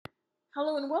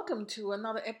Hello and welcome to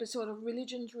another episode of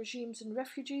Religions, Regimes, and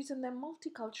Refugees and their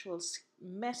multicultural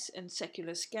mess and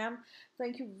secular scam.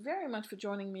 Thank you very much for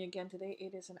joining me again today.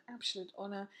 It is an absolute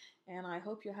honor, and I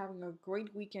hope you're having a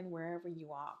great weekend wherever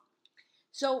you are.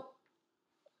 So,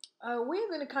 we're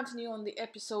going to continue on the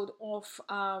episode of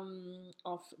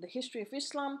the history of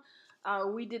Islam.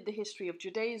 We did the history of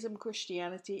Judaism,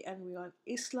 Christianity, and we're on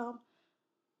Islam.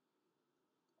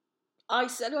 I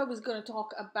said I was going to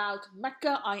talk about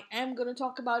Mecca. I am going to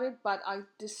talk about it, but I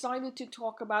decided to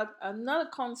talk about another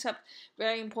concept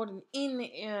very important in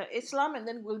Islam, and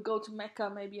then we'll go to Mecca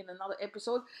maybe in another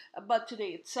episode, but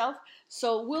today itself.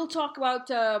 So we'll talk about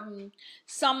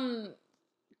some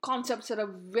concepts that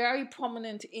are very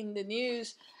prominent in the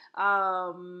news,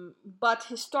 but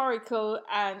historical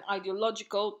and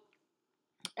ideological,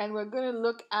 and we're going to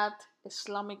look at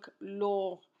Islamic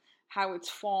law, how it's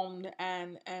formed,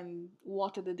 and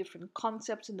what are the different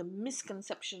concepts and the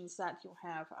misconceptions that you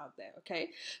have out there. Okay,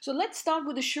 so let's start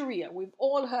with the Sharia. We've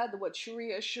all heard the word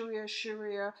Sharia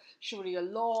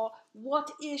law.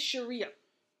 What is Sharia?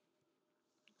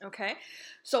 Okay,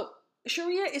 so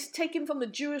Sharia is taken from the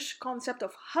Jewish concept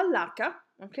of halakha.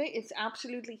 Okay, it's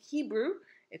absolutely Hebrew.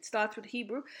 It starts with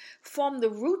Hebrew, from the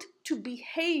root to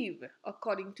behave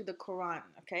according to the Quran.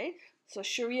 Okay, so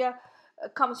Sharia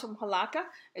comes from halakha.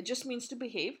 It just means to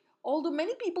behave. Although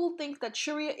many people think that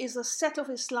Sharia is a set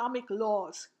of Islamic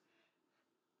laws,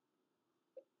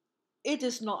 it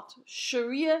is not.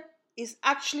 Sharia is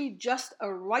actually just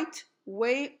a right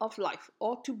way of life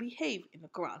or to behave in the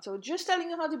Quran. So just telling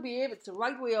you how to behave, it's the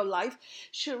right way of life.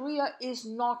 Sharia is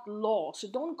not law. So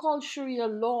don't call Sharia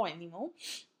law anymore,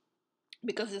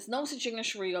 because there's no such thing as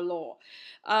Sharia law.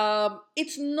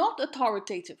 It's not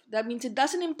authoritative. That means it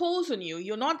doesn't impose on you.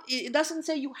 You're not. It doesn't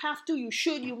say you have to, you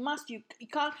should, you must, you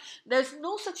can't. There's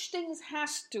no such thing as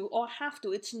has to or have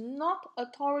to. It's not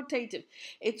authoritative.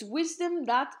 It's wisdom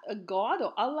that a God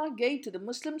or Allah gave to the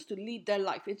Muslims to lead their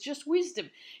life. It's just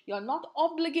wisdom. You're not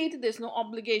obligated. There's no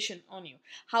obligation on you.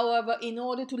 However, in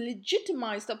order to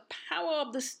legitimize the power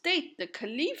of the state, the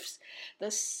caliphs,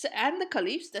 the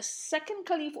second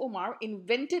Caliph Umar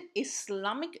invented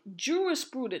Islamic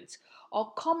jurisprudence,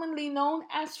 or commonly known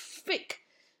as fiqh.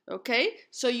 Okay,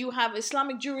 so you have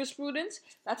Islamic jurisprudence,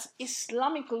 that's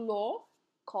Islamic law,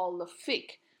 called the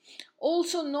fiqh,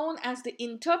 also known as the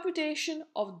interpretation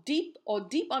of deep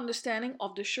understanding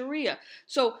of the Sharia.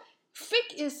 So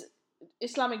fiqh is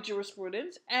Islamic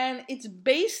jurisprudence, and it's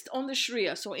based on the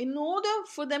Sharia. So in order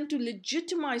for them to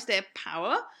legitimize their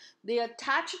power, they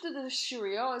attach it to the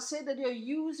Sharia or say that you're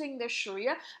using the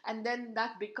Sharia, and then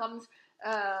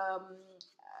um,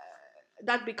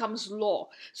 that becomes law.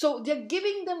 So they're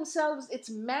giving themselves, it's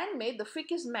man-made, the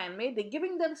fiqh is man-made, they're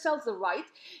giving themselves the right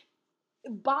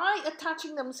by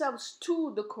attaching themselves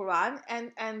to the Quran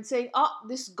and saying, oh,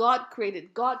 this God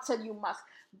created, God said you must.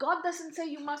 God doesn't say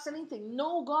you must anything.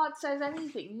 No God says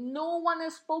anything. No one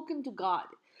has spoken to God.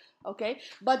 Okay,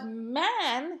 but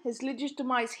man has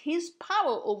legitimized his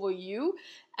power over you,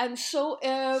 and so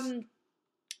and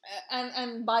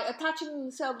by attaching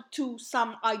himself to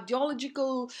some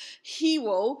ideological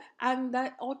hero, and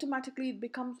that automatically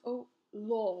becomes a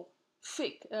law,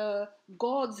 fiqh,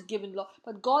 God's given law.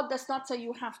 But God does not say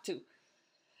you have to.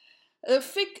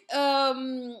 Fiqh,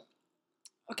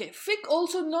 fiqh,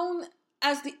 also known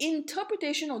as the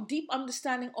interpretation or deep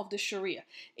understanding of the Sharia.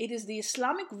 It is the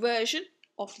Islamic version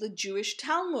of the Jewish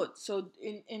Talmud. So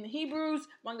in Hebrews,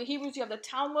 among the Hebrews, you have the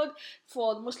Talmud.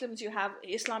 For the Muslims, you have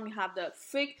Islam, you have the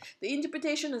fiqh. The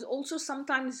interpretation is also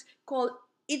sometimes called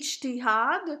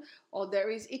ijtihad, or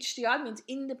there is ijtihad, means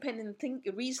independent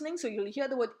reasoning. So you'll hear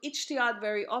the word ijtihad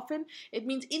very often. It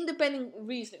means independent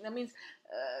reasoning. That means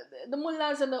the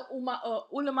mullahs and the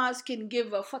ulamas can give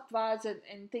fatwas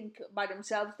and think by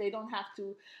themselves. They don't have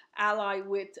to ally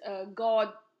with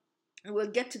God.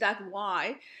 We'll get to that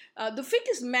why. The fiqh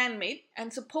is man-made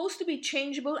and supposed to be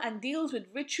changeable and deals with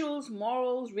rituals,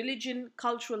 morals, religion,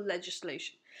 cultural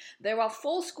legislation. There are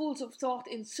 4 schools of thought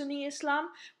in Sunni Islam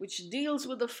which deals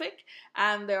with the fiqh,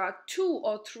 and there are 2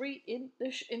 or 3 in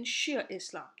Shia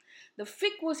Islam. The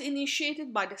fiqh was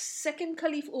initiated by the second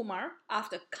Caliph Umar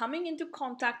after coming into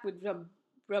contact with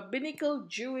rabbinical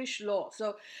Jewish law.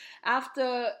 So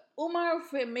after Umar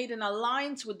made an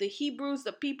alliance with the Hebrews,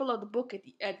 the people of the book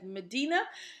at Medina,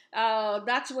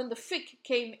 that's when the fiqh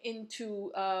came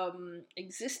into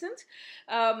existence.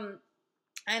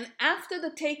 And after the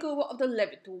takeover of the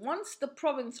Levant, once the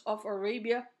province of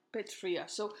Arabia Petria.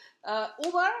 So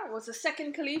Umar was the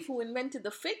second caliph who invented the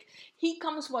fiqh. He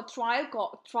comes from a tribe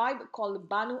called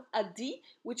Banu Adi,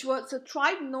 which was a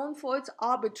tribe known for its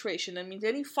arbitration. That means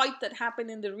any fight that happened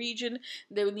in the region,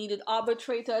 they needed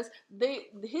arbitrators.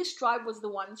 His tribe was the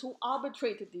ones who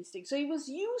arbitrated these things. So he was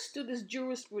used to this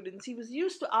jurisprudence. He was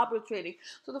used to arbitrating.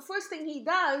 So the first thing he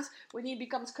does when he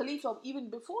becomes caliph, or even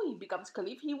before he becomes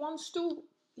caliph, he wants to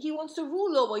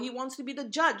rule over. He wants to be the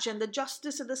judge and the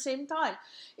justice at the same time.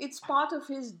 It's part of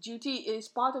his duty, it's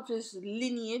part of his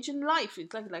lineage in life.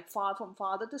 It's like far from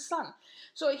father to son.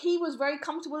 So he was very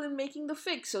comfortable in making the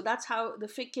fiqh. So that's how the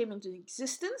fiqh came into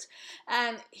existence.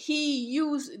 And he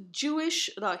used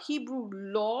the Hebrew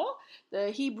law.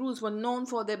 The Hebrews were known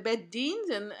for their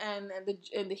Beddins and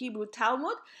the Hebrew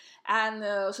Talmud. And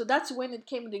so that's when it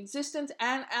came into existence,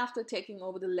 and after taking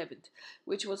over the Levant,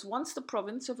 which was once the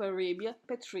province of Arabia,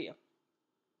 Petria.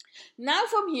 Now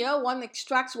from here, one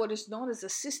extracts what is known as a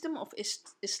system of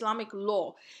Islamic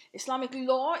law. Islamic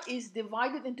law is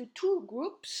divided into two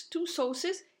groups, two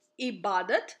sources: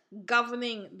 ibadat,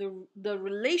 governing the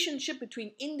relationship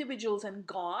between individuals and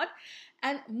God,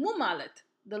 and mumalat,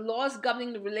 the laws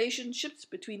governing the relationships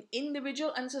between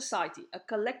individual and society, a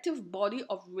collective body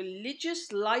of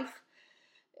religious life,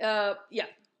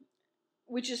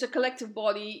 which is a collective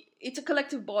body. It's a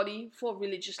collective body for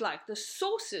religious life. The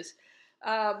sources,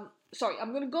 I'm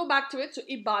going to go back to it. So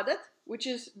ibadat, which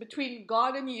is between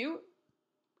God and you,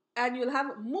 and you'll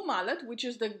have mumalat, which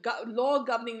is the law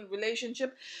governing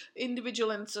relationship,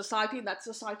 individual and society. That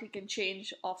society can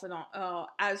change off and on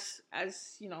as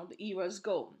the eras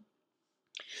go.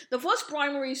 The first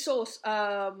primary source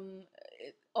of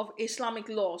Islamic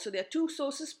law. So there are two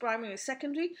sources, primary and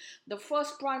secondary. The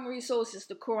first primary source is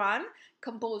the Quran,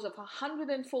 composed of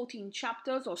 114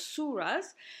 chapters or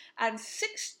surahs and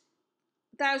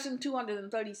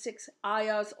 6,236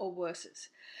 ayahs or verses.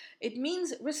 It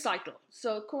means recital.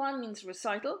 So Quran means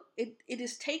recital. It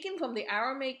is taken from the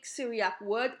Aramaic Syriac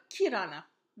word kirana.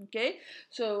 Okay,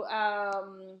 so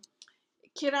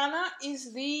Kirana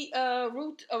is the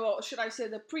root, or should I say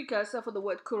the precursor for the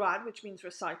word Quran, which means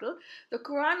recital. The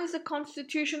Quran is the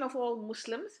constitution of all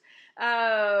Muslims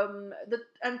and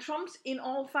trumps in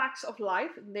all facts of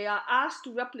life. They are asked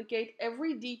to replicate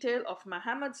every detail of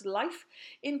Muhammad's life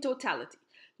in totality.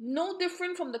 No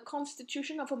different from the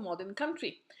constitution of a modern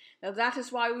country. Now that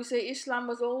is why we say Islam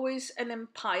was always an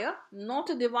empire,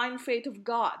 not a divine faith of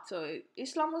God. So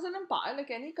Islam was an empire like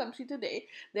any country today.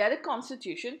 They had a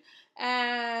constitution,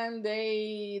 and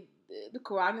the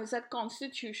Quran is that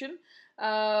constitution,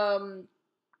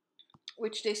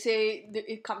 which they say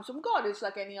it comes from God. It's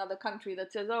like any other country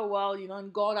that says, oh, well,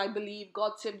 in God I believe,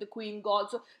 God saved the Queen,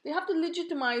 God. So they have to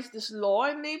legitimize this law,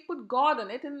 and they put God in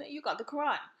it, and you got the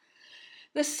Quran.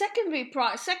 The second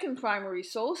primary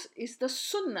source is the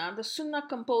Sunnah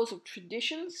composed of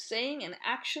traditions, saying and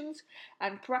actions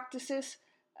and practices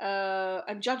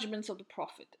and judgments of the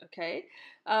Prophet. Okay,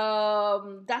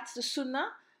 that's the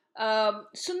Sunnah.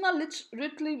 Sunnah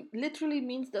literally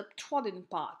means the trodden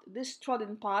path. This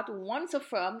trodden path, once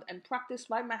affirmed and practiced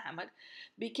by Muhammad,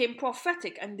 became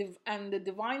prophetic and the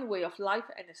divine way of life,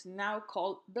 and is now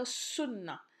called the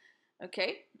Sunnah.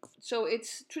 Okay, so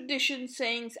it's traditions,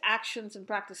 sayings, actions, and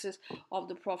practices of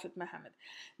the Prophet Muhammad.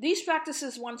 These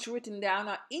practices, once written down,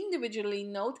 are individually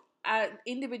known as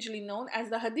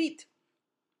the Hadith.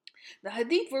 The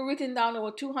Hadith were written down over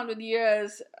 200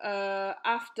 years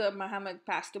after Muhammad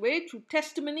passed away through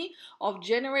testimony of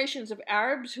generations of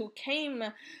Arabs who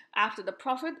came after the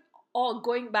Prophet, all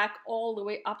going back all the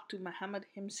way up to Muhammad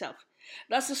himself.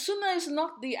 Thus, the Sunnah is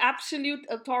not the absolute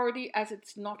authority, as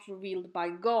it's not revealed by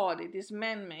God. It is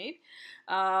man-made.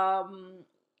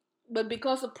 But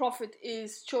because the Prophet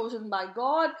is chosen by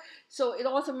God, so it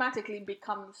automatically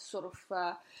becomes sort of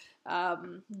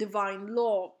divine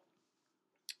law.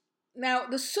 Now,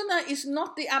 the Sunnah is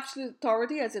not the absolute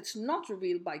authority, as it's not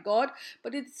revealed by God,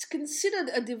 but it's considered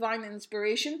a divine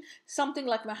inspiration, something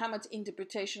like Muhammad's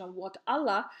interpretation of what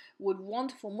Allah would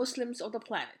want for Muslims of the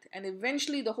planet, and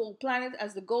eventually the whole planet,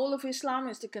 as the goal of Islam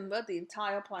is to convert the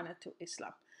entire planet to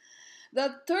Islam.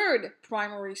 The third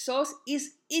primary source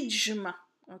is Ijma.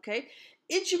 Okay,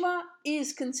 Ijma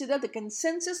is considered the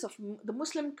consensus of the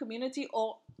Muslim community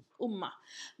or Ummah.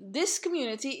 This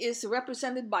community is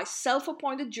represented by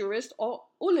self-appointed jurists or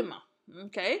ulama.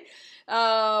 Okay,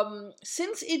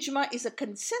 since ijma is a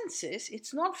consensus,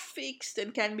 it's not fixed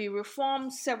and can be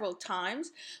reformed several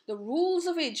times. The rules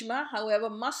of ijma, however,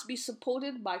 must be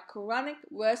supported by Quranic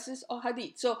verses or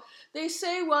hadith. So they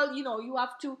say, well, you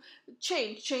have to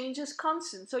change. Change is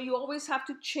constant, so you always have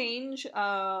to change,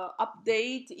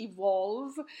 update,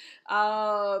 evolve.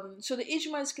 So the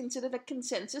ijma is considered a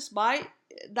consensus by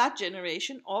that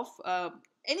generation of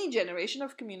any generation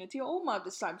of community or ummah at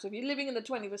this time. So if you're living in the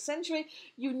 21st century,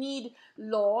 you need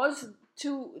laws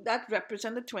that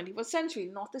represent the 21st century,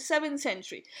 not the 7th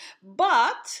century.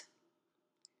 But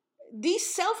these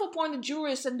self-appointed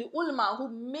jurists and the ulama who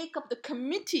make up the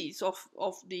committees for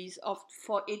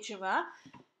ijma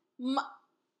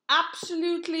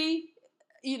absolutely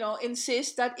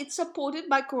insist that it's supported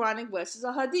by Quranic verses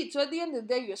or hadith. So at the end of the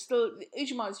day,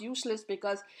 ijma is useless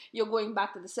because you're going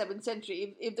back to the 7th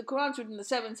century. If the Quran's written in the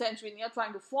 7th century and you're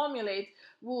trying to formulate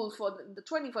rules for the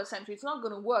 21st century, it's not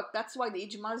going to work. That's why the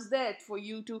ijma is there, for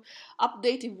you to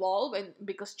update, evolve, and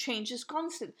because change is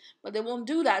constant. But they won't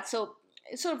do that, so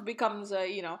it sort of becomes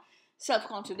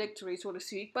self-contradictory, so to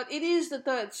speak. But it is the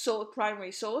third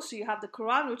primary source. So you have the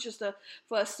Quran, which is the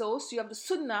first source. You have the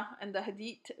Sunnah and the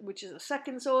Hadith, which is the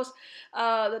second source.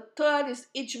 The third is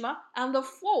Ijma. And the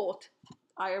fourth,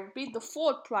 I repeat, the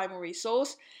fourth primary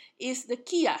source is the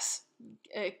Qiyas.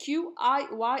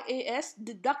 Qiyas,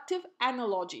 deductive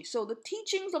analogy. So the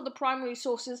teachings of the primary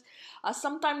sources are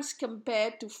sometimes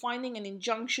compared to finding an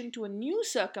injunction to a new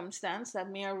circumstance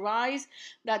that may arise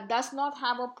that does not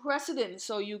have a precedent.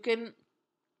 So you can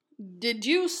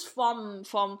deduce from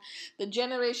the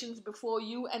generations before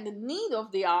you and the need of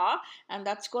the hour, and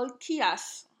that's called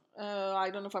Qiyas. I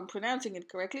don't know if I'm pronouncing it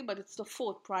correctly, but it's the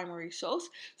fourth primary source.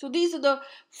 So these are the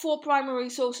four primary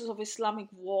sources of Islamic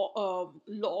law.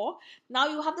 Now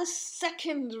you have the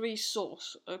secondary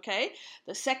source, okay?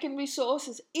 The secondary source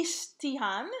is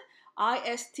Istihsan,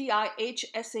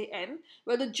 Istihsan,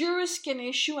 where the jurist can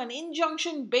issue an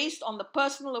injunction based on the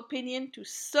personal opinion to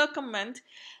circumvent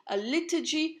a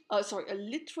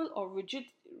literal or rigid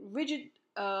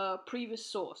previous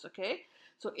source, okay?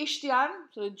 So Ishtihan,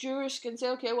 so the jurist can say,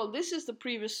 okay, well, this is the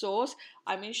previous source.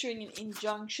 I'm issuing an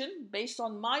injunction based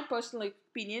on my personal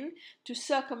opinion to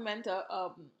circumvent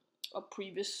a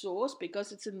previous source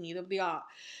because it's a need of the hour.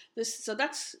 So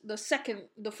that's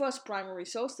the first primary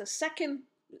source.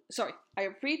 I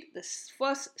repeat, the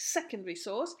first secondary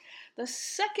source. The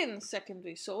second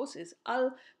secondary source is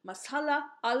al-masala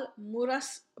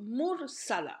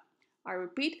al-mursala. I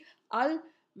repeat,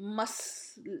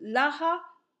 al-maslaha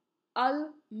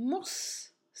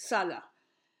al-mursala.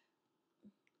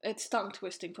 It's tongue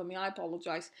twisting for me, I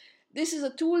apologize. This is a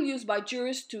tool used by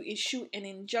jurists to issue an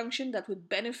injunction that would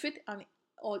benefit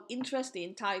or interest the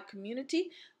entire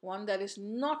community, one that is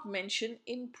not mentioned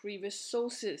in previous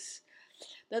sources.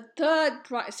 The third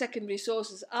secondary source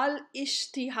is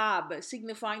al-ishtihab,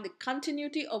 signifying the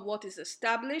continuity of what is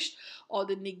established or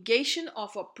the negation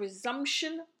of a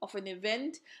presumption of an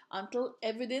event until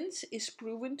evidence is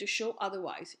proven to show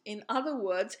otherwise. In other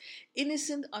words,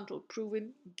 innocent until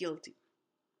proven guilty.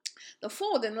 The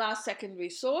fourth and last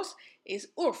secondary source is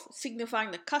urf,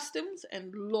 signifying the customs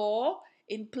and law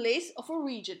in place of a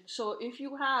region. So if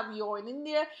you're in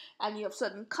India and you have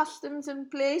certain customs in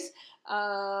place,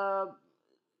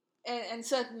 and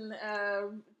certain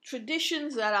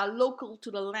traditions that are local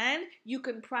to the land, you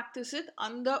can practice it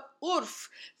under urf.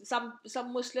 Some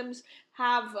Muslims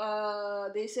have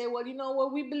they say, well,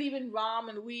 we believe in Ram,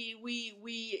 and we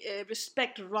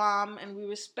respect Ram, and we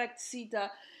respect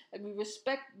Sita, and we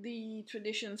respect the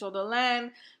traditions of the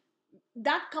land.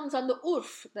 That comes under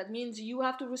urf. That means you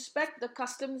have to respect the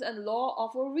customs and law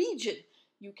of a region.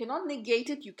 You cannot negate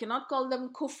it. You cannot call them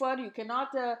kufr. You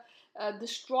cannot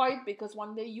destroy it, because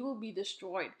one day you will be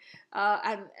destroyed.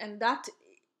 And that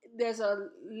there's a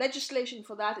legislation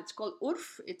for that. It's called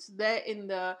urf. It's there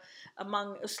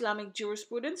among Islamic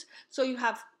jurisprudence. So you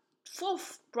have 4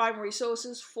 primary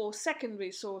sources, 4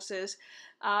 secondary sources.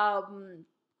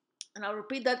 And I'll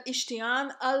repeat that: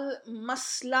 Ishtihan,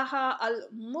 al-maslaha,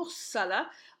 al-mursala,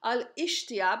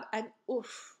 al-ishtiyab, and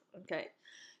urf. Okay,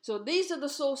 so these are the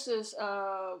sources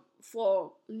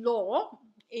for law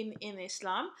in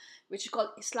Islam, which is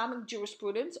called Islamic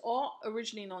jurisprudence, or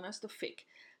originally known as the fiqh.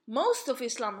 Most of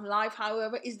Islam's life,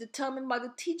 however, is determined by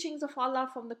the teachings of Allah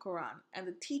from the Quran and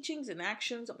the teachings and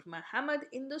actions of Muhammad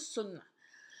in the Sunnah,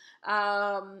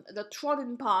 the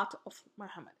trodden path of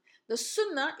Muhammad. The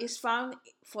Sunnah is found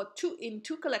in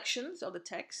 2 collections of the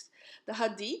text: the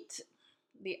Hadith,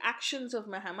 the actions of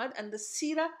Muhammad, and the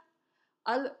Sira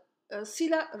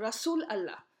Rasul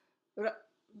Allah.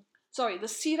 The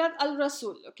Sirat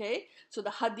al-Rasul, okay? So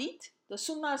the Hadith, The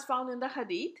Sunnah is found in the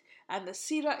Hadith, and the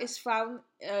Sirah is found,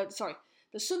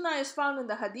 the Sunnah is found in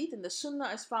the Hadith, and the Sunnah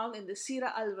is found in the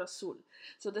Sirah al-Rasul.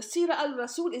 So the Sirah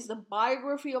al-Rasul is the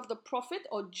biography of the Prophet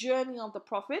or journey of the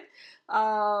Prophet.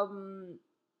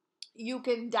 You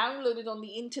can download it on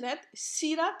the internet.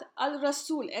 Sirat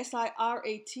al-Rasul,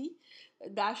 S-I-R-A-T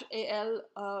dash A-L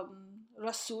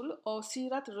Rasul, or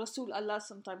Sirat Rasul Allah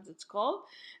sometimes it's called.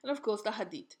 And of course the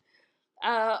Hadith.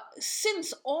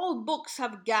 Since all books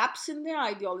have gaps in their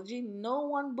ideology, no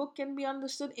one book can be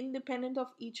understood independent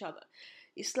of each other.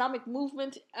 Islamic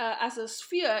movement as a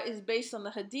sphere is based on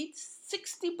the Hadith.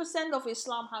 60% of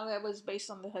Islam, however, is based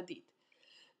on the Hadith.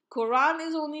 Quran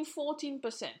is only 14%.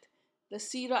 The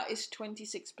Sirah is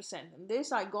 26%. And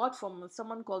this I got from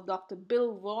someone called Dr.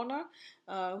 Bill Warner,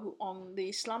 who on the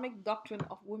Islamic doctrine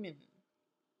of women.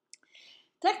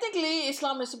 Technically,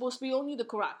 Islam is supposed to be only the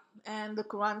Quran. And the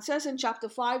Quran says in chapter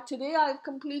 5, today I have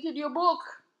completed your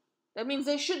book. That means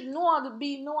there should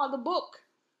be no other book.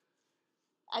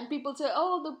 And people say,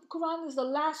 oh, the Quran is the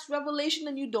last revelation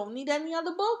and you don't need any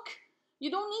other book. You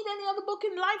don't need any other book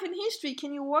in life and history.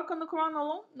 Can you work on the Quran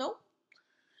alone? No.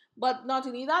 But not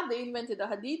only that, they invented the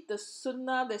Hadith, the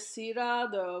Sunnah, the Sirah,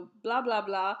 the blah, blah,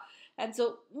 blah. And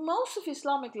so most of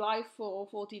Islamic life for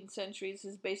 14 centuries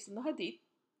is based on the Hadith.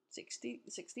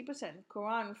 60%,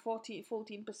 Quran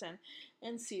 14%,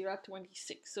 and Sirah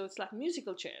 26%. So it's like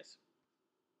musical chairs.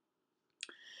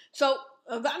 So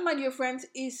that, my dear friends,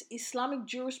 is Islamic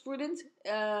jurisprudence.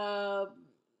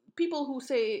 People who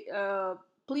say,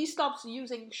 please stop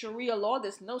using Sharia law.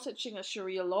 There's no such thing as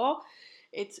Sharia law.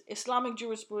 It's Islamic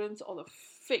jurisprudence or the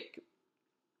fiqh.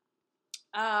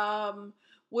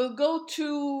 We'll go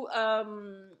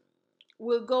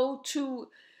to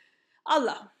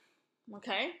Allah.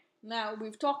 Okay, now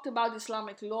we've talked about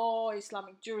Islamic law,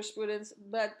 Islamic jurisprudence,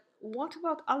 but what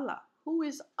about Allah? Who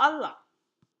is Allah?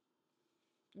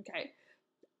 Okay,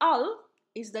 Al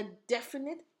is the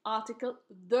definite article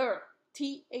the,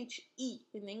 T-H-E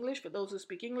in English, for those who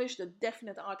speak English, the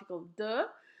definite article the.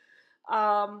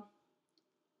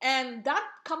 And that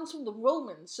comes from the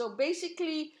Romans. So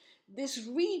basically, this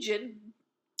region,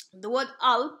 the word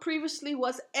Al previously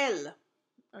was El.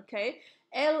 Okay,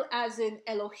 El as in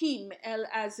Elohim, El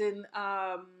as in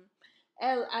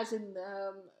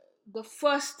the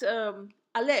first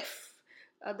Aleph,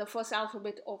 the first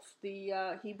alphabet of the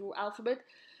Hebrew alphabet,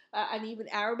 and even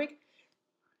Arabic.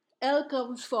 El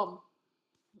comes from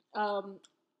El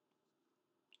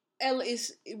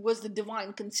was the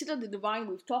divine, considered the divine.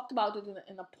 We've talked about it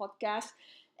in a podcast.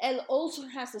 El also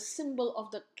has the symbol of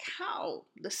the cow.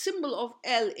 The symbol of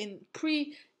El in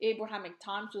pre-Abrahamic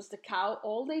times was the cow.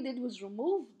 All they did was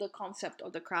remove the concept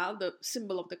of the cow, the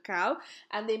symbol of the cow,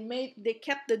 and they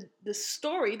kept the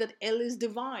story that El is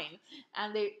divine,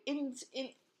 and they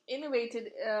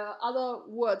innovated other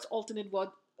words, alternate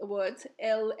words,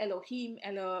 El, Elohim,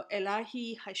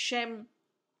 Elahi, Hashem.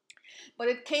 But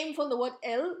it came from the word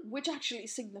El, which actually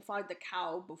signified the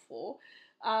cow before,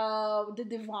 the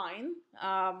divine.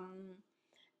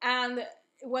 And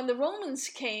when the Romans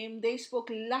came, they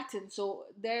spoke Latin. So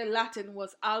their Latin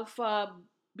was alpha,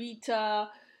 beta,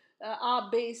 A,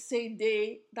 B, C,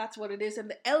 D. That's what it is. And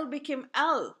the L became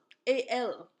Al,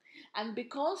 A-L. And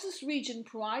because this region,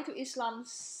 prior to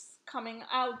Islam's coming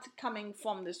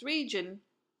from this region,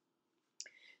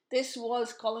 this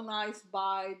was colonized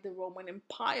by the Roman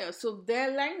Empire. So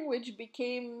their language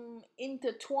became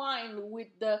intertwined with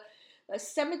the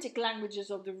Semitic languages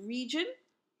of the region.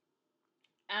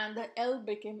 And the L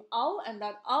became Al, and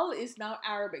that Al is now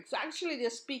Arabic. So actually they're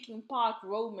speaking part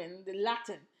Roman, the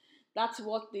Latin. That's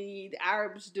what the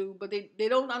Arabs do, but they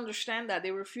don't understand that.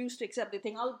 They refuse to accept. They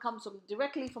think Al comes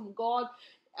directly from God.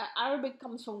 Arabic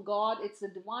comes from God. It's the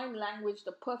divine language,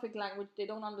 the perfect language. They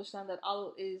don't understand that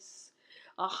Al is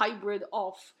a hybrid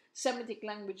of Semitic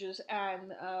languages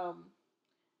and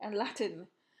Latin.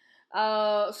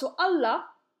 So Allah,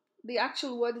 the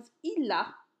actual word is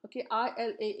Ilah, okay,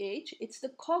 I-L-A-H. It's the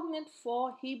cognate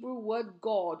for Hebrew word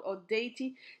God or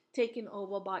deity taken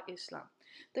over by Islam.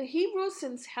 The Hebrews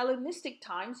since Hellenistic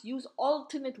times use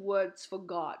alternate words for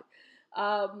God.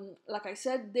 Like I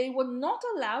said, they were not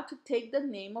allowed to take the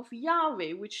name of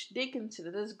Yahweh, which they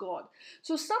considered as God.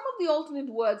 So some of the alternate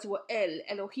words were El,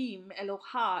 Elohim,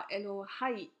 Eloha,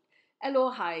 Elohai,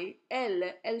 Elohai,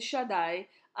 El Shaddai,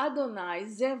 Adonai,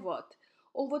 Zevot.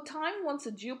 Over time, once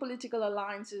the geopolitical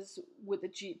alliances with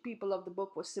the people of the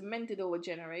book were cemented over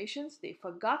generations, they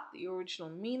forgot the original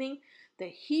meaning. The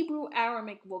Hebrew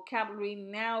Aramaic vocabulary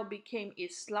now became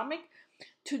Islamic.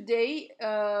 Today,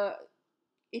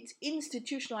 it's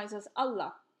institutionalized as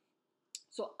Allah.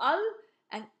 So Al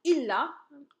and Ilah,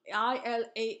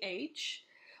 I-L-A-H,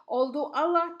 Although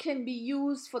Allah can be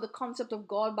used for the concept of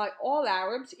God by all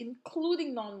Arabs,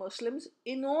 including non Muslims,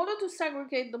 in order to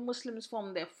segregate the Muslims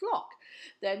from their flock,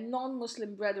 their non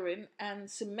Muslim brethren, and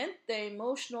cement their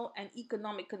emotional and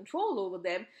economic control over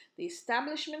them, the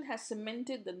establishment has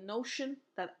cemented the notion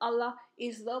that Allah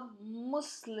is the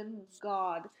Muslim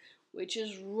God, which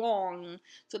is wrong.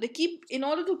 So they keep, in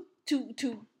order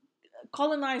to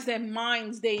colonize their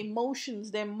minds, their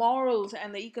emotions, their morals,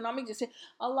 and the economics. They say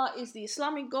Allah is the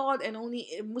Islamic God and only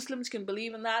Muslims can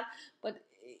believe in that, but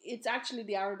it's actually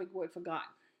the Arabic word for God.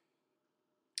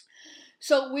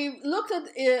 So we've looked at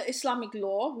Islamic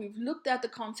law, we've looked at the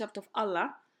concept of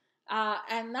Allah,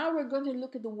 and now we're going to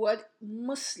look at the word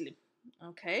Muslim.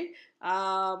 Okay,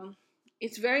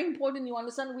 it's very important you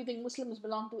understand. We think Muslims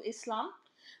belong to Islam.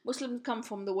 Muslims come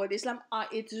from the word Islam.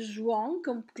 It is wrong,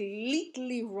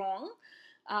 completely wrong.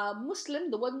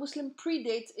 The word Muslim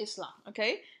predates Islam.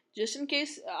 Okay, just in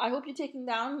case, I hope you're taking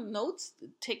down notes.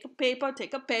 Take a paper,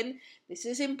 take a pen. This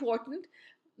is important.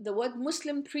 The word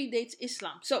Muslim predates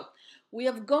Islam. So we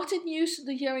have gotten used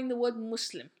to hearing the word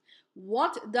Muslim.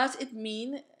 What does it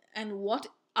mean, and what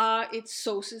are its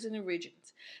sources and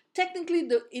origins? Technically,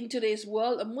 in today's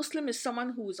world, a Muslim is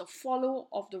someone who is a follower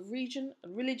of the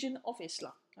religion of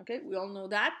Islam. Okay, we all know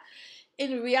that.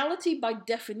 In reality, by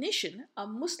definition, a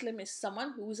Muslim is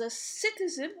someone who is a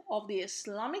citizen of the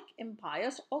Islamic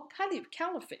empires or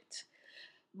caliphate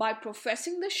by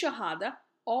professing the Shahada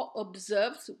or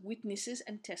observes, witnesses,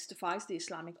 and testifies the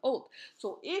Islamic oath.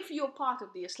 So if you're part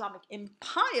of the Islamic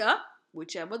empire,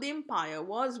 whichever the empire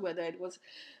was, whether it was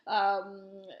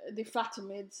the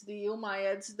Fatimids, the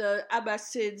Umayyads, the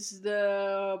Abbasids,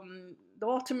 the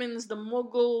Ottomans, the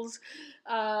Mughals,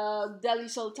 Delhi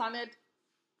Sultanate,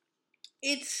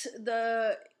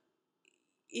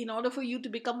 in order for you to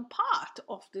become part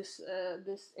of this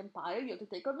empire, you have to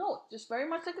take an oath. Just very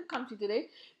much like a country today,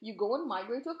 you go and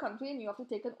migrate to a country and you have to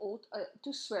take an oath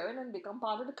to swear in and become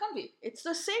part of the country. It's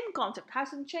the same concept,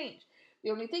 hasn't changed. The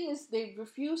only thing is they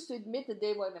refuse to admit that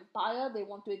they were an empire. They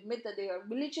want to admit that they are a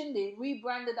religion. They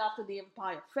rebranded after the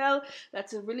empire fell.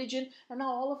 That's a religion. And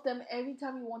now all of them, every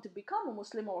time you want to become a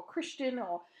Muslim or a Christian,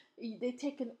 or they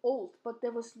take an oath. But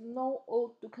there was no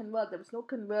oath to convert. There was no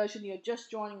conversion. You're just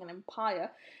joining an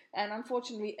empire. And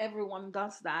unfortunately, everyone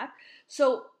does that.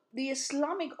 So the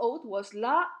Islamic oath was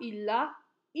La ilaha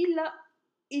illallah.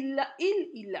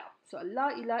 So La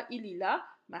ilaha illallah,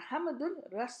 Muhammadun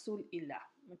Rasulillah.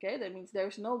 Okay, that means there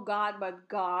is no God but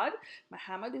God.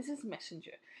 Muhammad is his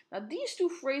messenger. Now, these two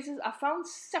phrases are found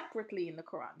separately in the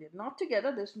Quran. They're not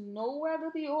together. There's nowhere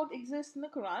that the oath exists in the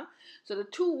Quran. So the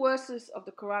two verses of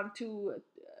the Quran,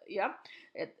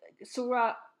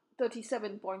 Surah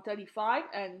 37.35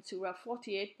 and Surah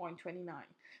 48.29.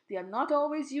 They are not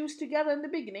always used together in the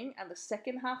beginning, and the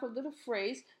second half of the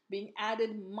phrase being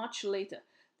added much later.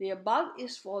 The above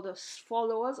is for the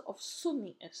followers of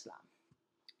Sunni Islam.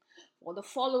 For the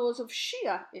followers of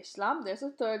Shia Islam, there's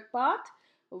a third part.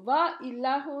 Va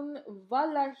ilahun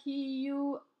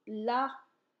valahiyu illa.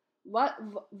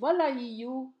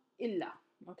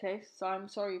 Okay, so I'm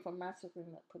sorry if I'm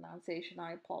massacring that pronunciation.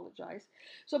 I apologize.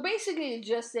 So basically, it's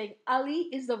just saying Ali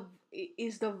is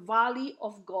the Wali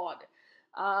of God.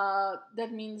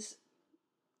 That means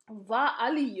Va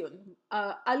Aliyun.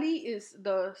 Ali is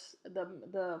the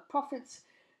Prophet's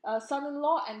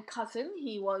son-in-law and cousin.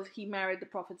 He married the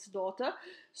Prophet's daughter.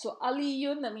 So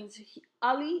Aliyun, that means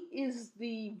Ali is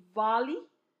the Wali.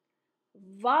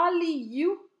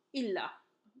 Waliyu Illah.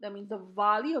 That means the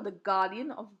Wali or the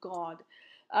guardian of God.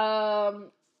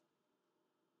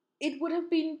 It would have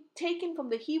been taken from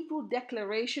the Hebrew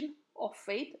declaration of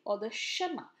faith or the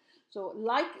Shema. So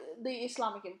like the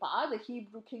Islamic Empire, the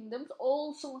Hebrew kingdoms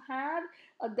also had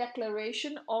a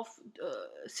declaration of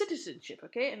citizenship,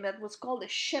 okay? And that was called the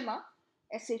Shema,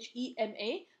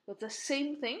 Shema. That's the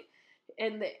same thing.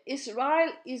 And the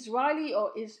Israeli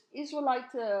or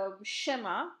Israelite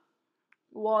Shema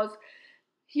was,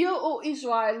 "Hear, O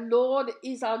Israel, Lord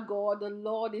is our God, the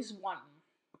Lord is one."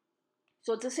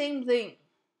 So it's the same thing.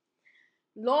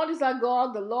 Lord is our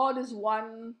God, the Lord is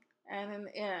one. And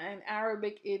in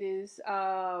Arabic, it is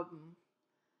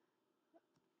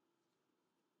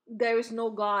there is no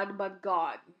God but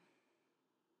God.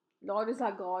 Lord is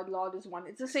our God, Lord is one.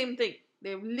 It's the same thing.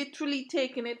 They've literally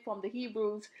taken it from the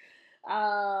Hebrews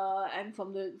and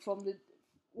from the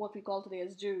what we call today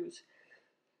as Jews.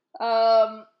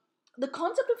 The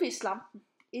concept of Islam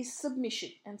is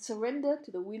submission and surrender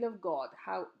to the will of God.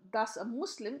 Thus a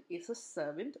Muslim is a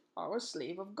servant or a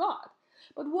slave of God.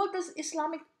 But what does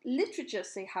Islamic literature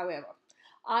say, however?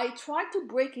 I tried to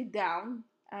break it down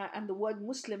and the word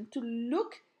Muslim to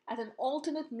look at an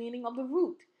alternate meaning of the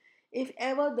root. if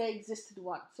ever there existed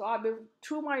one. So I've been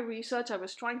through my research. I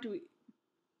was trying to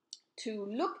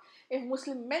look if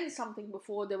Muslim meant something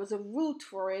before there was a root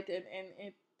for it,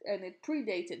 and it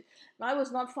predated. And I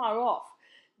was not far off.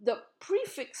 The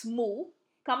prefix mu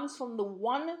comes from the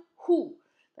one who.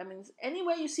 That means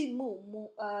anywhere you see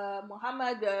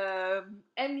Muhammad,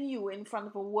 mu in front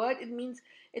of a word, it means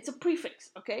it's a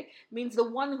prefix. Okay, it means the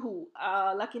one who.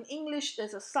 Like in English,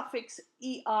 there's a suffix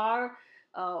er,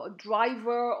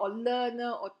 driver or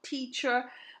learner or teacher.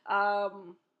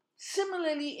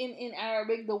 Similarly, in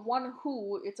Arabic, the one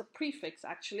who, it's a prefix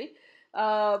actually.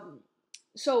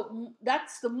 So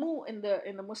that's the mu in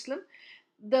the Muslim.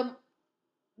 The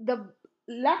the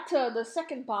latter, the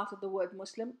second part of the word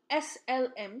Muslim,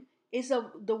 slm,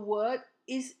 the word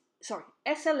is sorry,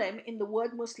 slm in the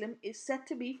word Muslim is said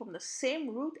to be from the same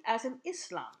root as in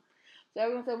Islam. So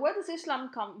everyone said, where does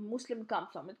Muslim come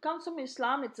from? It comes from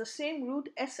Islam. It's the same root,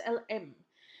 slm,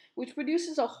 which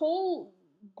produces a whole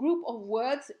group of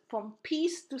words from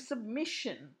peace to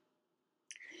submission.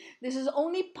 This is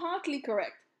only partly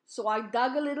correct, so I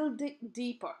dug a little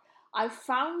deeper. I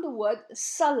found the word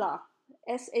salah,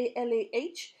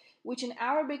 S-A-L-A-H, which in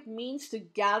Arabic means to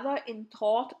gather in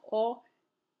thought or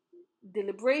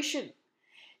deliberation.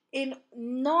 In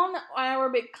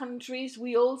non-Arabic countries,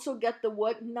 we also get the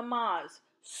word namaz.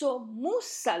 So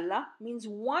musalla means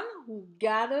one who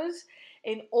gathers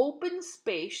in open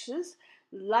spaces,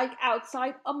 like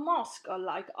outside a mosque or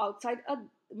like outside a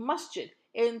masjid,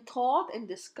 in thought and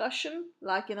discussion,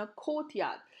 like in a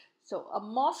courtyard. So a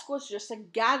mosque was just a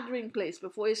gathering place.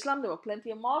 Before Islam, there were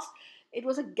plenty of mosques. It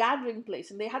was a gathering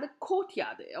place, and they had a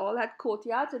courtyard. They all had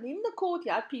courtyards, and in the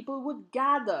courtyard, people would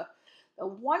gather.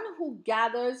 One who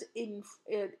gathers in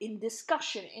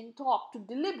discussion, in talk, to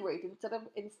deliberate instead of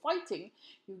in fighting.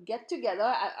 You get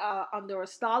together under a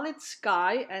starlit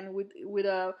sky and with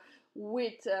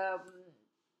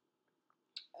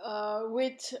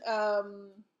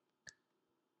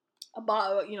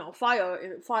about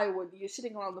firewood. You're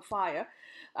sitting around the fire,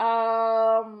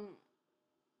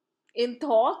 in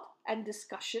thought and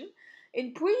discussion.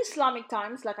 In pre-Islamic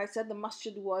times, like I said, the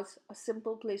masjid was a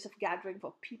simple place of gathering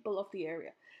for people of the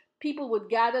area. People would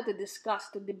gather to discuss,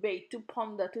 to debate, to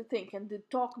ponder, to think, and to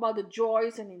talk about the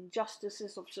joys and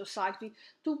injustices of society.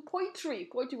 To poetry.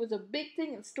 Poetry was a big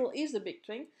thing and still is a big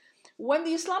thing. When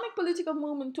the Islamic political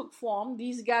movement took form,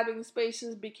 these gathering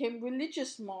spaces became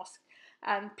religious mosques,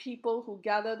 and people who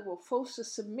gathered were forced to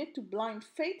submit to blind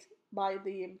faith by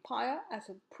the empire as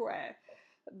a prayer.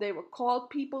 They were called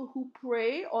people who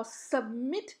pray or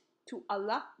submit to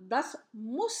Allah. Thus,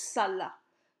 musalla.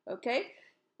 Okay,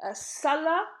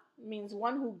 salah means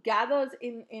one who gathers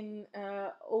in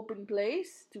open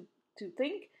place to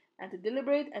think and to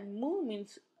deliberate, and mu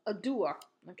means a doer.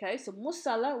 Okay, so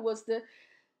musalla was the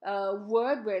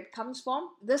word where it comes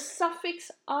from. The suffix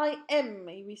im,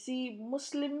 we see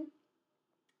Muslim,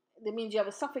 that means you have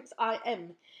a suffix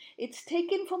im. It's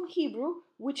taken from Hebrew,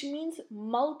 which means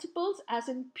multiples as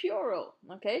in plural.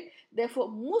 Okay, therefore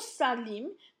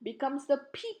musalim becomes the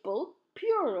people,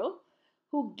 plural,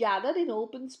 who gathered in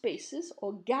open spaces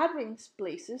or gathering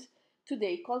places,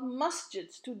 today called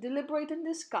masjids, to deliberate and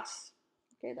discuss.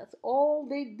 Okay, that's all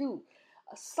they do.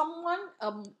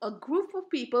 A group of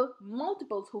people,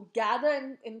 multiples, who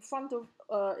gather in front of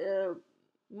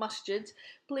masjids,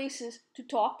 places, to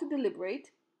talk, to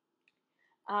deliberate,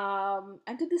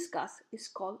 and to discuss, is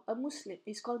called a Muslim.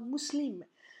 Is called Muslim.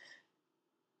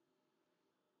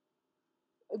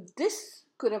 This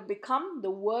could have become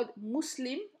the word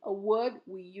Muslim, a word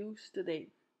we use today.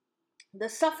 The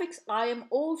suffix im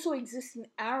also exists in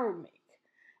Aramaic.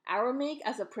 Aramaic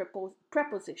as a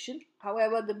preposition.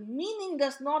 However, the meaning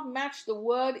does not match the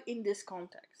word in this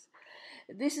context.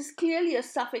 This is clearly a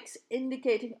suffix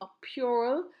indicating a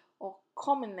plural or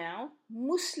common noun.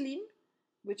 Muslim,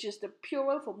 which is the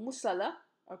plural for musalla,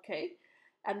 okay,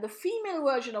 and the female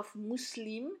version of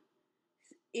Muslim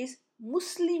is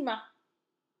Muslima,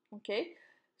 okay.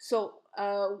 So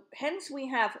hence we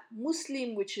have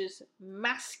Muslim, which is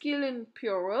masculine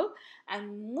plural,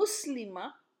 and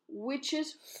Muslima, which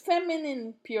is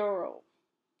feminine plural.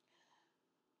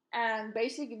 And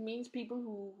basically, it means people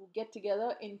who get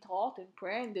together in thought and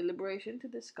prayer and deliberation to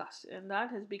discuss, and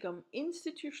that has become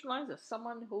institutionalized as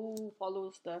someone who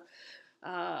follows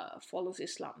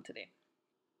Islam today.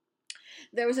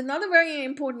 There is another very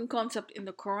important concept in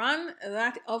the Quran,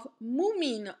 that of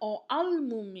mumin or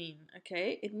al-mumin.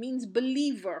 Okay, it means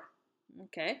believer.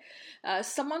 Okay,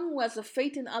 someone who has a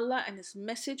faith in Allah and His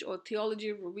message or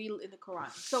theology revealed in the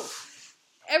Quran. So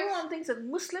everyone thinks that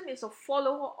Muslim is a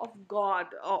follower of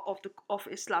God, of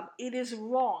Islam. It is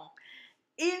wrong.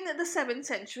 in the 7th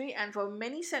century and for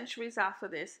many centuries after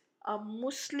this, a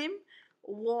Muslim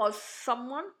was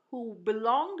someone who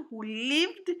belonged, who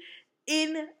lived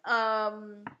in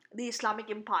the Islamic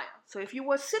Empire. So if you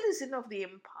were a citizen of the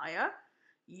empire,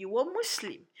 you were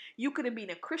Muslim. You could have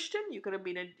been a Christian, you could have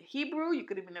been a Hebrew, you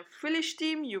could have been a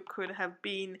Philistine, you could have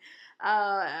been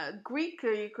Greek,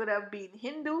 you could have been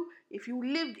Hindu. If you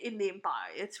lived in the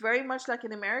empire, it's very much like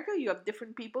in America. You have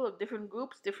different people of different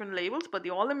groups, different labels, but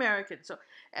they're all American. So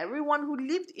everyone who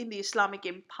lived in the Islamic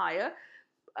empire,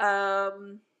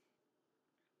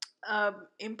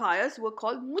 empires were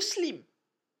called Muslim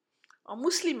or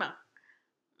Muslima.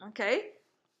 Okay.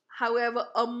 However,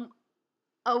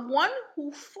 a one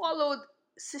who followed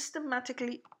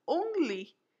systematically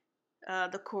only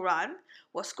the Quran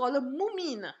was called a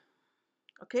mumin,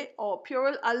 okay, or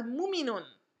plural al-muminun.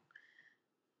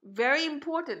 Very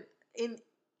important. In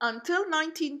until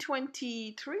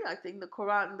 1923, I think the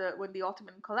Quran, when the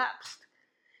Ottoman collapsed,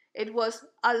 it was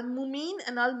al-mumin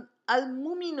and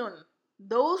al-muminun.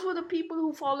 Those were the people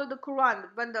who followed the Quran.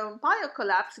 When the empire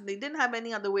collapsed and they didn't have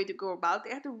any other way to go about,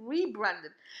 they had to rebrand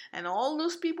it. And all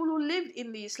those people who lived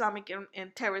in the Islamic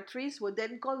territories were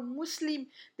then called Muslim.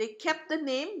 They kept the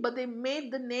name, but they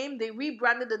made the name, they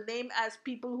rebranded the name as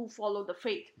people who follow the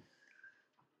faith.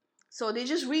 So they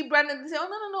just rebranded and say,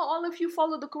 oh, no, all of you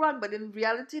follow the Quran. But in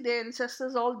reality, their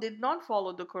ancestors all did not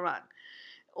follow the Quran.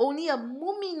 Only a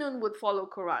muminun would follow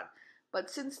Quran.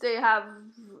 But since they have,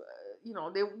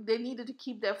 they needed to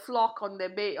keep their flock on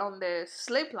their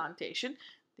slave plantation,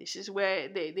 this is where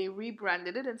they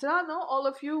rebranded it and said, oh no, all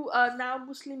of you are now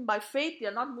Muslim by faith,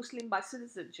 you're not Muslim by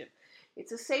citizenship.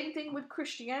 It's the same thing with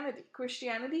Christianity.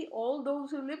 Christianity, all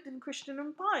those who lived in Christian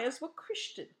empires were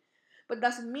Christian. But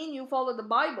doesn't mean you follow the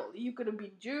Bible. You could have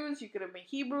been Jews, you could have been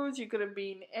Hebrews, you could have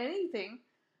been anything,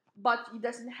 but it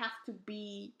doesn't have to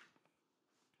be,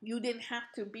 you didn't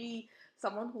have to be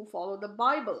someone who followed the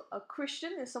Bible. A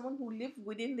Christian is someone who lived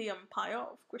within the empire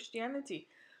of Christianity.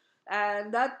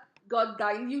 And that got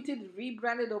diluted,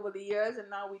 rebranded over the years, and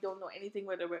now we don't know anything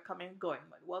whether we're coming and going.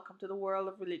 But welcome to the world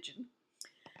of religion.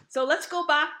 So let's go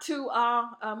back to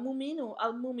our Muminu,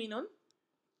 Al-Muminun.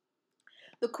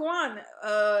 The Quran,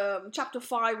 chapter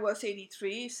 5, verse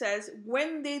 83 says,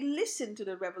 when they listen to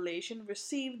the revelation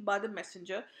received by the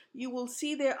messenger, you will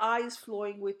see their eyes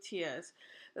flowing with tears.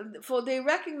 For they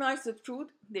recognize the truth.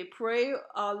 They pray,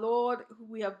 our Lord, who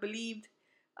we have believed,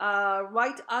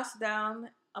 write us down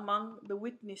among the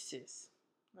witnesses.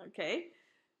 Okay?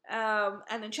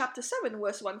 And in chapter 7,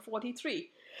 verse 143,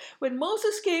 when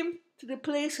Moses came to the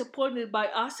place appointed by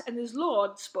us and his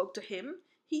Lord spoke to him,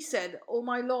 he said, O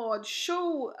my Lord,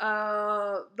 show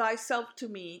thyself to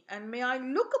me, and may I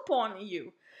look upon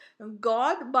you. And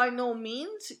God by no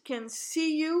means can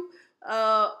see you,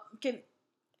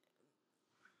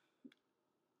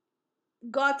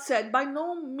 God said, by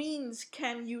no means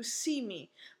can you see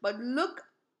me, but look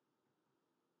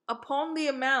upon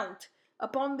the mount.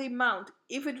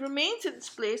 If it remains in its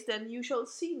place, then you shall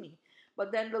see me.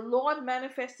 But then the Lord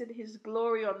manifested his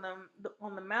glory on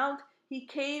the mount.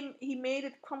 He made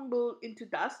it crumble into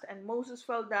dust, and Moses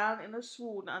fell down in a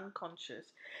swoon, unconscious.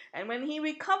 And when he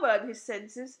recovered his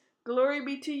senses, glory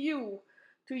be to you.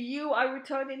 To you I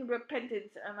return in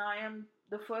repentance, and I am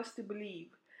the first to believe.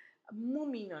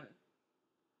 Muminun.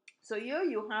 So here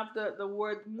you have the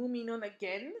word muminun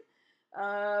again.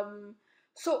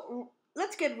 So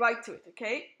let's get right to it,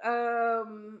 okay?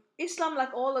 Islam,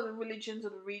 like all other religions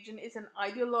of the region, is an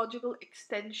ideological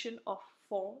extension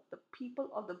for the people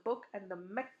of the book and the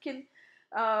Meccan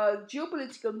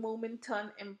geopolitical movement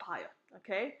turned empire,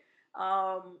 okay?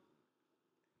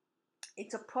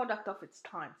 It's a product of its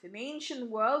times. In the ancient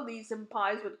world, these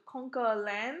empires would conquer a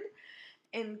land.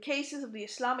 In cases of the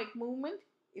Islamic movement,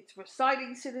 its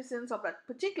residing citizens of that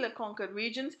particular conquered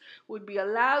regions would be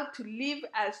allowed to live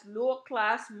as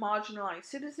lower-class marginalized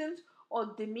citizens or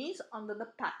dhimmis under the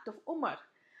Pact of Umar,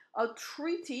 a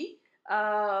treaty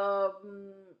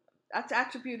that's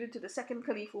attributed to the second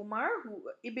Caliph Umar,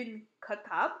 Ibn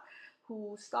Khattab,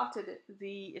 who started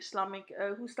the Islamic,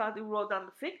 who wrote down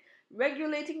the fiqh,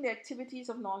 regulating the activities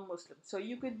of non-Muslims. So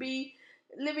you could be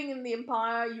living in the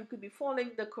empire, you could be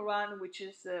following the Quran, which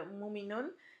is Muminun,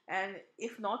 and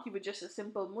if not, you were just a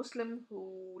simple Muslim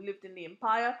who lived in the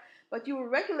empire, but you were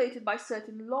regulated by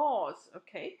certain laws,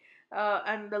 okay?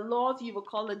 And the laws you were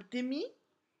called a dhimmi,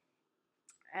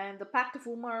 and the Pact of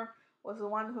Umar was the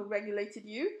one who regulated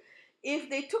you. If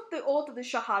they took the oath of the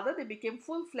Shahada, they became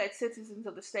full-fledged citizens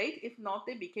of the state. If not,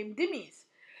 they became dhimmis.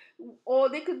 Or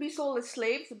they could be sold as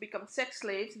slaves or become sex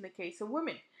slaves in the case of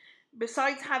women,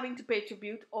 besides having to pay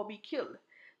tribute or be killed.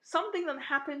 Something that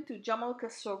happened to Jamal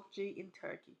Khashoggi in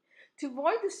Turkey. To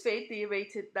avoid this fate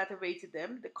that awaited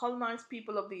them, the colonized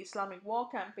people of the Islamic war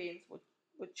campaigns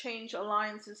would change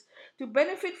alliances to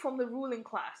benefit from the ruling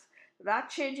class. That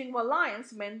changing of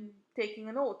alliance meant taking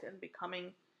an oath and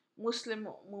becoming Muslim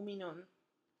mu'minun.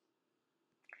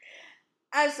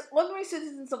 As ordinary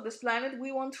citizens of this planet,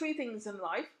 we want three things in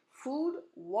life: food,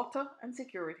 water, and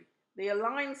security. The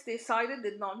alliance they sided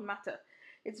did not matter.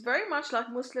 It's very much like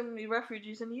Muslim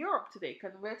refugees in Europe today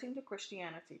converting to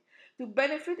Christianity to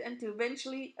benefit and to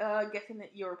eventually get a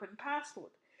European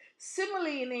passport.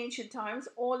 Similarly, in ancient times,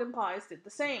 all empires did the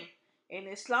same. In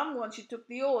Islam, once you took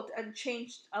the oath and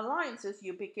changed alliances,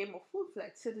 you became a full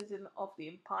fledged citizen of the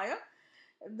empire.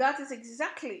 That is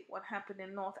exactly what happened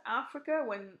in North Africa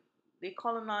when they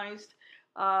colonized.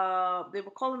 They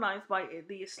were colonized by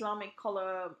the Islamic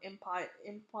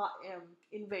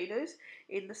invaders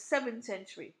in the 7th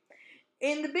century.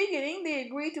 In the beginning, they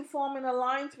agreed to form an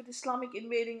alliance with Islamic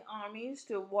invading armies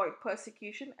to avoid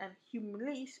persecution and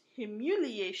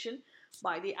humiliation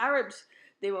by the Arabs.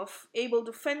 They were able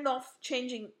to fend off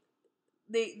changing.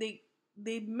 They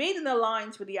made an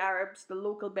alliance with the Arabs, the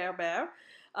local Berber.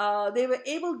 They were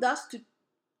able thus to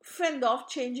fend off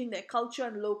changing their culture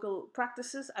and local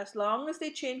practices as long as they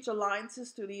changed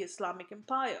alliances to the Islamic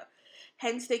Empire.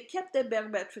 Hence, they kept their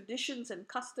Berber traditions and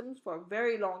customs for a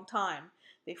very long time.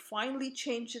 They finally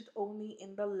changed it only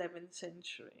in the 11th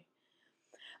century.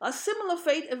 A similar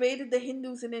fate awaited the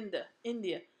Hindus in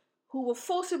India, who were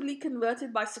forcibly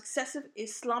converted by successive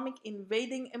Islamic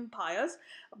invading empires,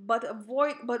 but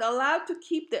allowed to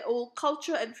keep their old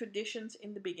culture and traditions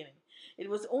in the beginning. It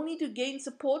was only to gain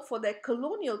support for their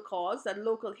colonial cause that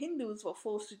local Hindus were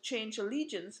forced to change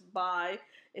allegiance by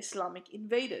Islamic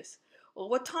invaders.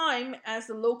 Over time, as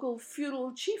the local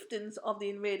feudal chieftains of the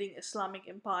invading Islamic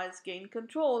empires gained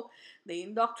control, they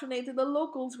indoctrinated the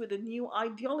locals with a new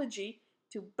ideology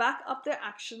to back up their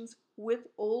actions with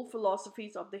old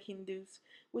philosophies of the Hindus,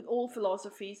 with old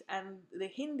philosophies, and the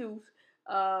Hindu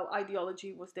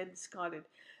ideology was then discarded.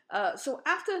 So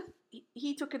after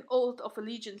he took an oath of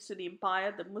allegiance to the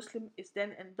empire, the Muslim is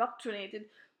then indoctrinated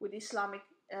with Islamic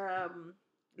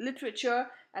literature,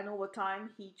 and over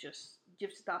time he just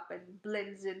gives it up and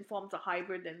blends in, forms a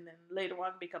hybrid, and then later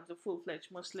on becomes a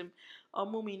full-fledged Muslim or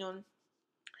mu'minun.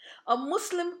 A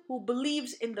Muslim who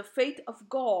believes in the faith of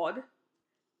God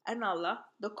and Allah,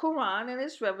 the Quran and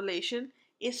its revelation,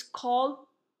 is called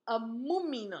a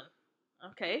mu'minun.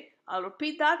 Okay, I'll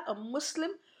repeat that. A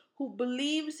Muslim who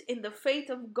believes in the faith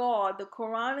of God, the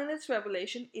Quran and its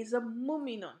revelation, is a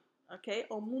mu'minun. Okay,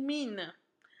 or mu'min.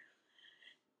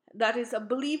 That is a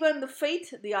believer in the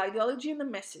faith, the ideology, and the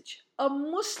message. A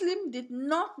Muslim did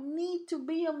not need to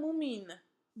be a mu'min,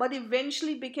 but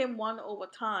eventually became one over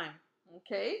time.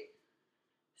 Okay,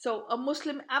 so a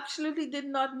Muslim absolutely did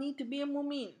not need to be a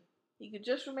mu'min. He could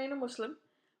just remain a Muslim,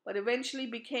 but eventually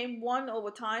became one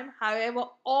over time. However,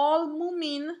 all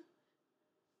mu'minun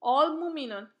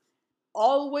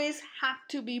always had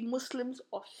to be Muslims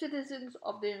or citizens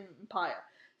of the empire.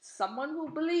 Someone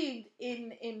who believed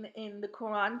in the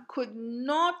Quran could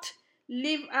not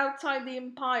live outside the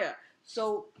empire.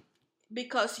 So,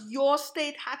 because your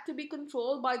state had to be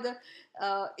controlled by the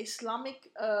Islamic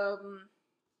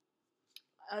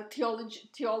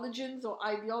theologians or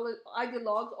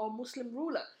ideologues or Muslim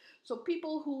ruler. So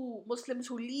Muslims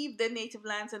who leave their native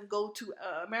lands and go to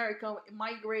America,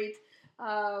 migrate,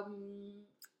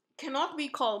 cannot be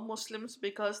called Muslims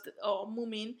or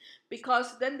Mumin,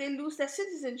 because then they lose their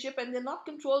citizenship and they're not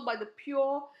controlled by the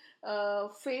pure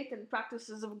faith and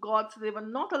practices of God. So they were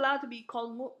not allowed to be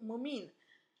called Mumin.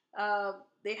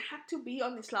 They had to be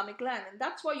on Islamic land, and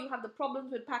that's why you have the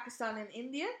problems with Pakistan and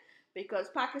India, because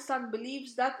Pakistan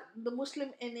believes that the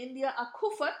Muslim in India are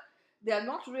kufr. They are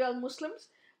not real Muslims,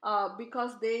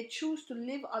 because they choose to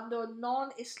live under a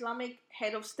non-Islamic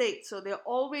head of state. So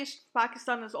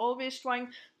Pakistan is always trying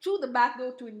through the back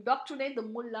door to indoctrinate the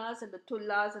mullahs and the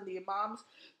tullahs and the imams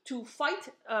to fight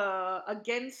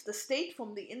against the state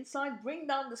from the inside, bring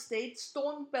down the state,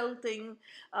 stone pelting,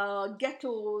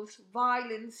 ghettos,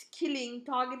 violence, killing,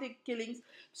 targeted killings,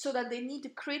 so that they need to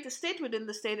create a state within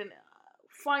the state, and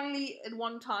finally at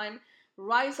one time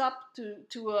rise up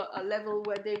to a level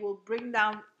where they will bring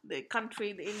down the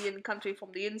country, the Indian country,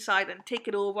 from the inside and take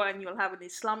it over, and you'll have an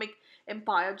Islamic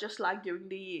empire just like during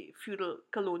the feudal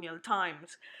colonial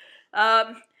times.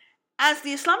 As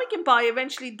the Islamic empire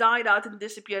eventually died out and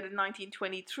disappeared in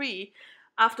 1923,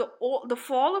 after the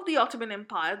fall of the Ottoman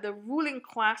Empire, the ruling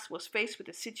class was faced with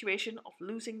a situation of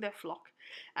losing their flock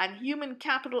and human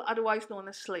capital, otherwise known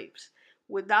as slaves.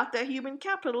 Without their human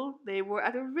capital, they were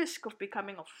at a risk of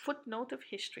becoming a footnote of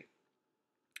history.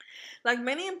 Like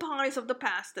many empires of the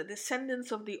past, the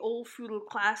descendants of the old feudal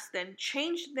class then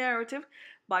changed the narrative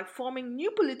by forming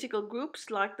new political groups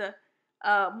like the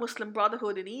Muslim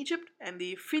Brotherhood in Egypt and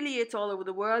the affiliates all over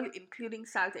the world, including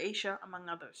South Asia, among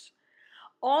others.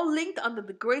 All linked under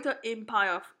the greater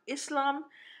empire of Islam,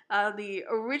 the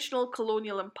original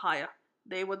colonial empire.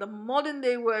 They were the modern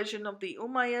day version of the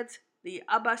Umayyads, the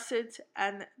Abbasids,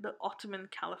 and the Ottoman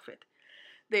Caliphate.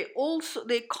 They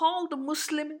call the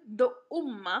Muslim the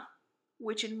Ummah,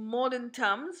 which in modern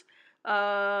terms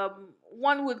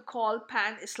one would call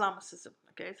pan-Islamicism.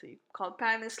 Okay, so you call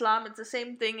pan-Islam, it's the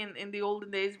same thing in the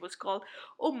olden days, it was called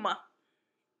Ummah.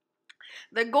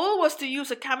 The goal was to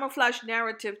use a camouflage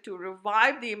narrative to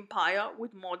revive the empire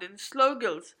with modern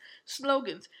slogans.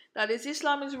 That is,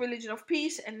 Islam is a religion of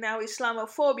peace, and now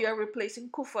Islamophobia replacing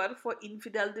kufr for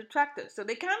infidel detractors. So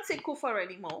they can't say kufr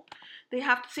anymore. They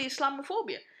have to say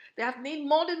Islamophobia. They have made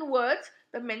modern words.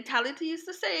 The mentality is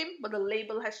the same, but the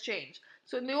label has changed.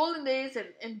 So in the olden days,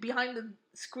 and behind the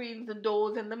screens, the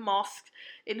doors, and the mosques,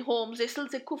 in homes, they still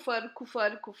say kufr,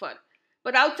 kufr, kufr.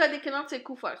 But outside they cannot say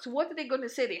kufar. So what are they going to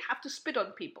say? They have to spit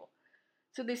on people.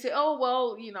 So they say, oh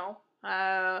well,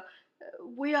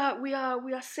 we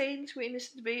are saints, we're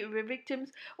innocent, we're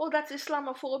victims. Oh, that's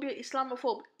Islamophobia.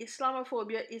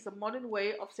 Islamophobia is a modern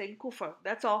way of saying kufar.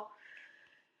 That's all.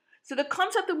 So the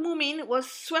concept of mu'min was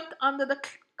swept under the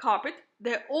carpet.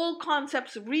 Their old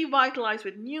concepts revitalized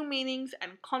with new meanings,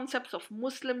 and concepts of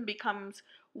Muslim becomes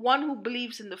one who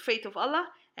believes in the faith of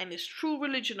Allah and his true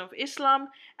religion of Islam,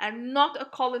 and not a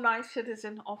colonized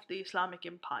citizen of the Islamic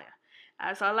Empire.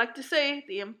 As I like to say,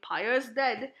 the empire is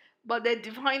dead, but their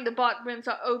divine departments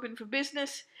are open for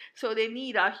business, so they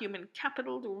need our human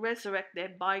capital to resurrect their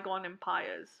bygone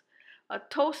empires. A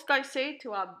toast, I say,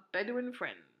 to our Bedouin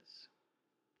friends.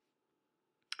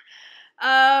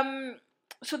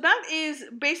 So that is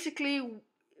basically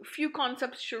a few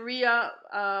concepts: Sharia,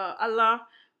 Allah,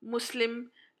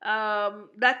 Muslim,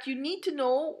 that you need to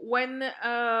know when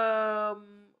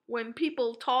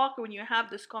people talk, when you have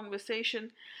this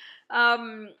conversation.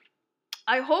 I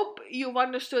hope you've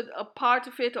understood a part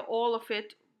of it or all of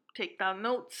it. Take down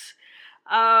notes,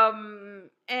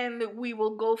 and we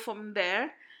will go from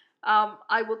there.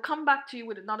 I will come back to you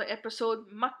with another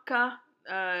episode, Makkah,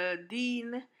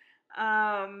 Deen,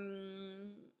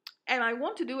 and I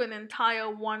want to do an entire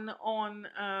one on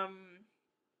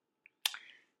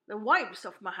the wives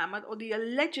of Muhammad, or the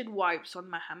alleged wives on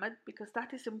Muhammad, because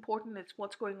that is important. It's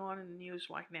what's going on in the news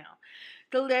right now.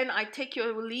 Till then, I take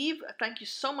your leave. Thank you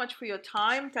so much for your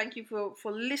time. Thank you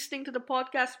for listening to the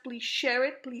podcast. Please share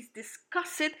it. Please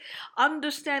discuss it.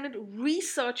 Understand it.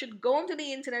 Research it. Go onto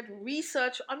the internet.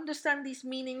 Research. Understand these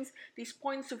meanings, these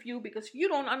points of view, because if you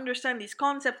don't understand these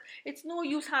concepts, it's no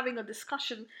use having a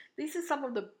discussion. These are some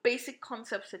of the basic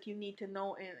concepts that you need to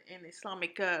know in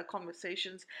Islamic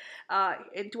conversations,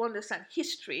 and to understand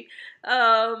history.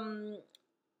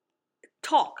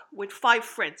 Talk with 5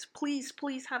 friends. Please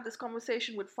have this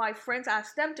conversation with 5 friends.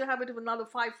 Ask them to have it with another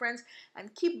 5 friends,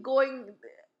 and keep going.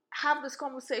 Have this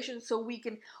conversation so we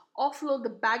can offload the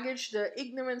baggage, the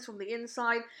ignorance from the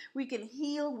inside. We can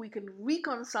heal, we can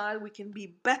reconcile, we can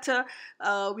be better,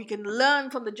 we can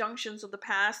learn from the junctions of the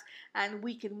past, and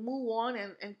we can move on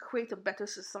and create a better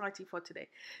society for today.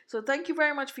 So thank you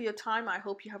very much for your time. I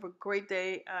hope you have a great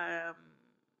day.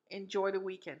 Enjoy the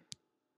weekend.